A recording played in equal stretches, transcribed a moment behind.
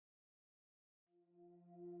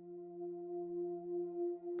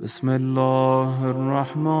بسم الله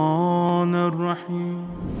الرحمن الرحيم.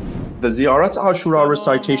 The Ziyarat Ashura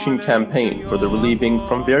Recitation Campaign for the relieving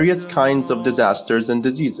from various kinds of disasters and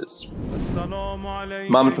diseases.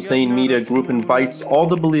 Imam Hussein Media Group invites all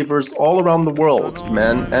the believers all around the world,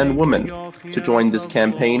 men and women, to join this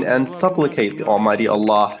campaign and supplicate the Almighty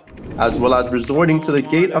Allah, as well as resorting to the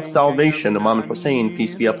gate of salvation, Imam Hussein,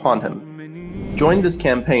 peace be upon him. Join this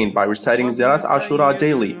campaign by reciting Ziyarat Ashura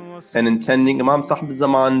daily and intending Imam Sahib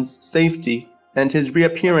Zaman's safety and his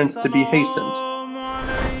reappearance to be hastened.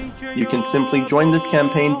 You can simply join this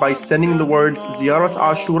campaign by sending the words Ziyarat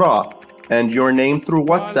Ashura and your name through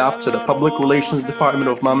WhatsApp to the Public Relations Department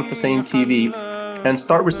of Imam Hussein TV and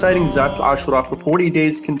start reciting Ziyarat Ashura for 40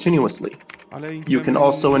 days continuously. You can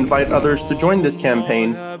also invite others to join this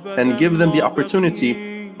campaign and give them the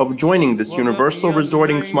opportunity of joining this universal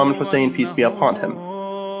resorting to Imam Hussein, peace be upon him.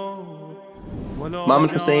 Imam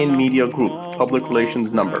Hussein Media Group, Public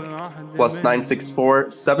Relations Number,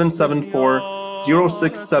 +964 774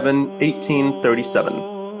 067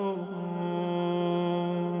 1837.